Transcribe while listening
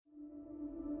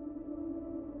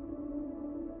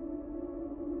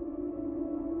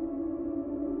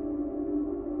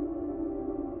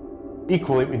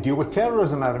Equally, we deal with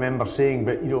terrorism, I remember saying,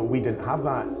 but we didn't have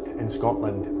that in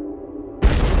Scotland. Oh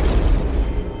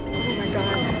my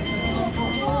God.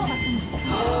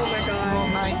 Oh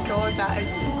my God, that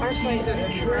is Jesus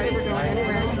Christ.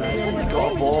 It's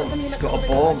got a bomb. It's got a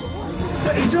bomb.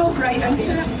 So he drove right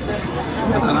into it.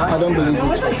 I don't believe It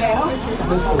wasn't hell.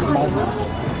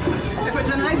 If it was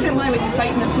an accident, why was he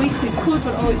fighting the police? His clothes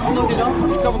were all exploded off. He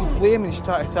was covered in flame and he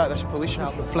started to attack this policeman.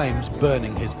 Out the flames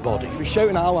burning his body. He was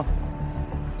shouting Allah.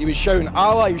 He was shouting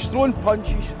Allah. He was throwing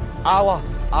punches. Allah,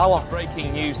 Allah.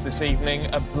 Breaking news this evening,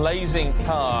 a blazing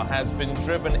car has been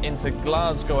driven into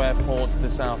Glasgow Airport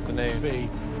this afternoon. Be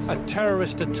a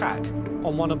terrorist attack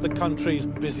on one of the country's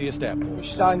busiest We airports.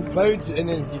 stand proud, and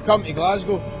then you come to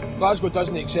Glasgow. Glasgow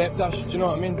doesn't accept us, do you know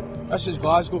what I mean? This is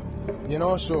Glasgow,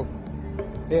 so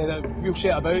we'll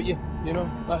set about you,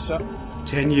 that's it.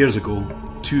 10 years ago,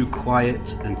 two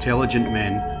quiet, intelligent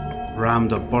men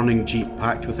rammed a burning jeep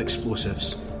packed with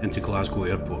explosives into Glasgow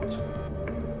Airport.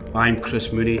 I'm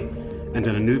Chris Mooney, and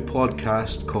in a new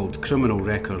podcast called Criminal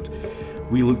Record,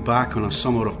 we look back on a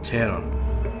summer of terror,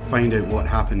 find out what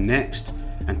happened next,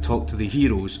 and talk to the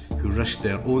heroes who risked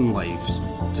their own lives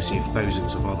to save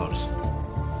thousands of others.